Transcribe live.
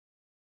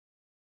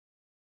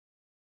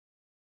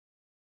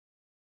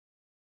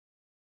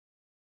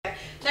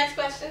Next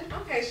question.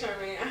 Okay,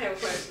 Charmaine, I have a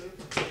question.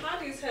 How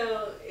do you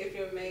tell if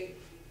your mate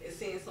is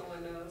seeing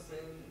someone else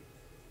and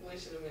when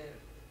should it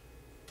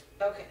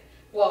matter? Okay.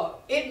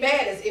 Well, it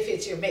matters if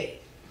it's your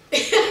mate.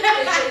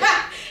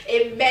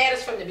 It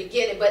matters from the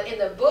beginning, but in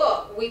the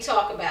book, we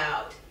talk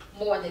about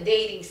more in the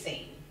dating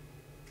scene.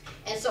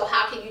 And so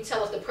how can you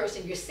tell us the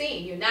person you're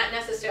seeing? You're not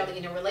necessarily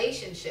in a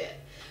relationship.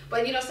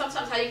 But you know,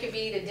 sometimes how you can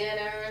be at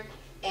dinner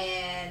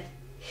and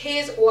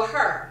his or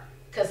her,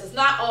 because it's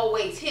not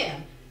always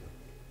him.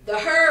 The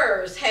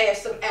hers have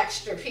some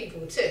extra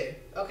people too.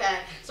 Okay?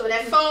 So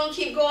that phone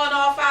keep going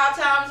off 5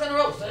 times in a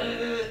row.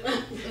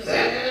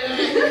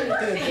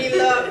 He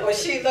look or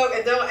she look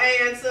and don't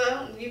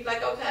answer. You be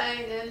like,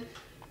 okay, and then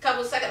a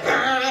couple seconds.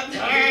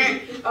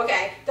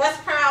 Okay,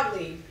 that's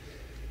probably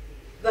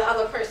the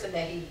other person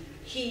that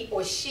he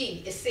or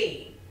she is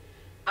seeing.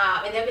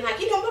 And they'll be like,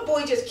 you know, my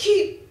boy just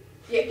keep.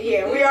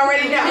 Yeah, we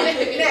already know.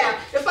 Now,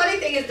 the funny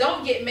thing is,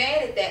 don't get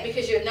mad at that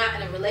because you're not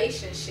in a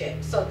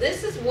relationship. So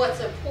this is what's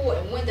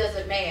important. When does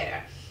it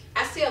matter?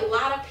 I see a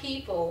lot of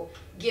people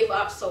give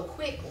up so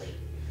quickly.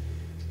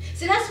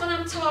 See, that's what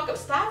I'm talking.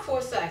 Stop for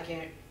a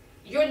second.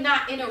 You're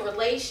not in a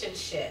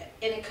relationship,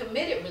 in a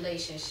committed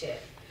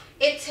relationship.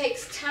 It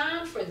takes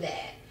time for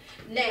that.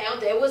 Now,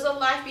 there was a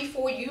life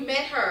before you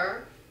met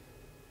her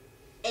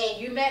and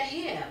you met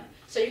him.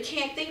 So you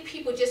can't think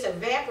people just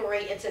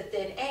evaporate into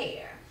thin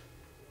air.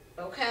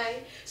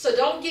 Okay? So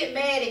don't get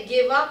mad and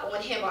give up on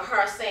him or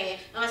her saying,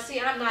 see,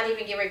 I'm not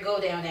even going to go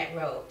down that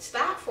road.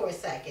 Stop for a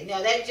second.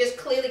 Now, that just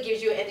clearly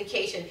gives you an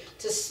indication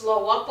to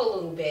slow up a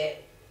little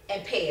bit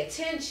and pay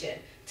attention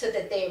to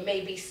that there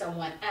may be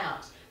someone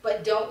else.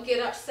 But don't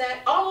get upset.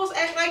 Almost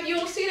act like you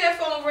don't see that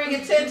phone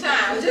ringing 10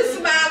 times. Just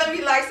smile and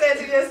be like, say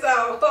to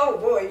yourself, oh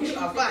boy, you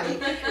are funny.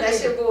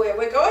 That's your boy.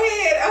 Well, go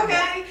ahead,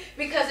 okay?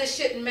 Because it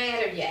shouldn't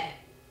matter yet,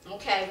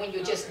 okay, when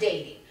you're just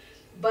dating.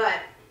 But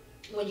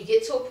when you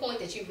get to a point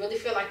that you really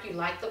feel like you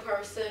like the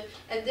person,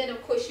 and then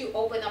of course you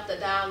open up the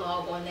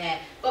dialogue on that.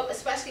 But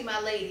especially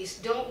my ladies,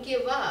 don't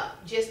give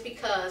up just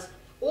because,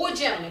 or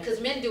gentlemen, because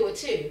men do it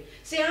too.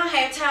 See, I don't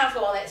have time for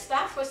all that.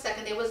 Stop for a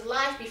second. There was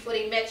life before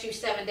they met you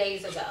 7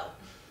 days ago.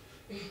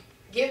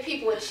 Give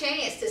people a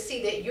chance to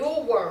see that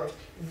you're worth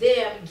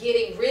them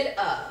getting rid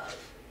of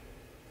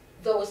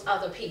those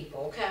other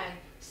people, okay?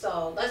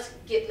 So let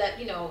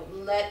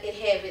it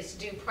have its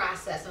due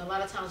process. And a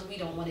lot of times we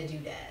don't want to do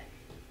that.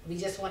 We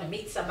just want to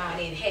meet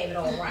somebody and have it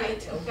all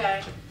right,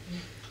 okay?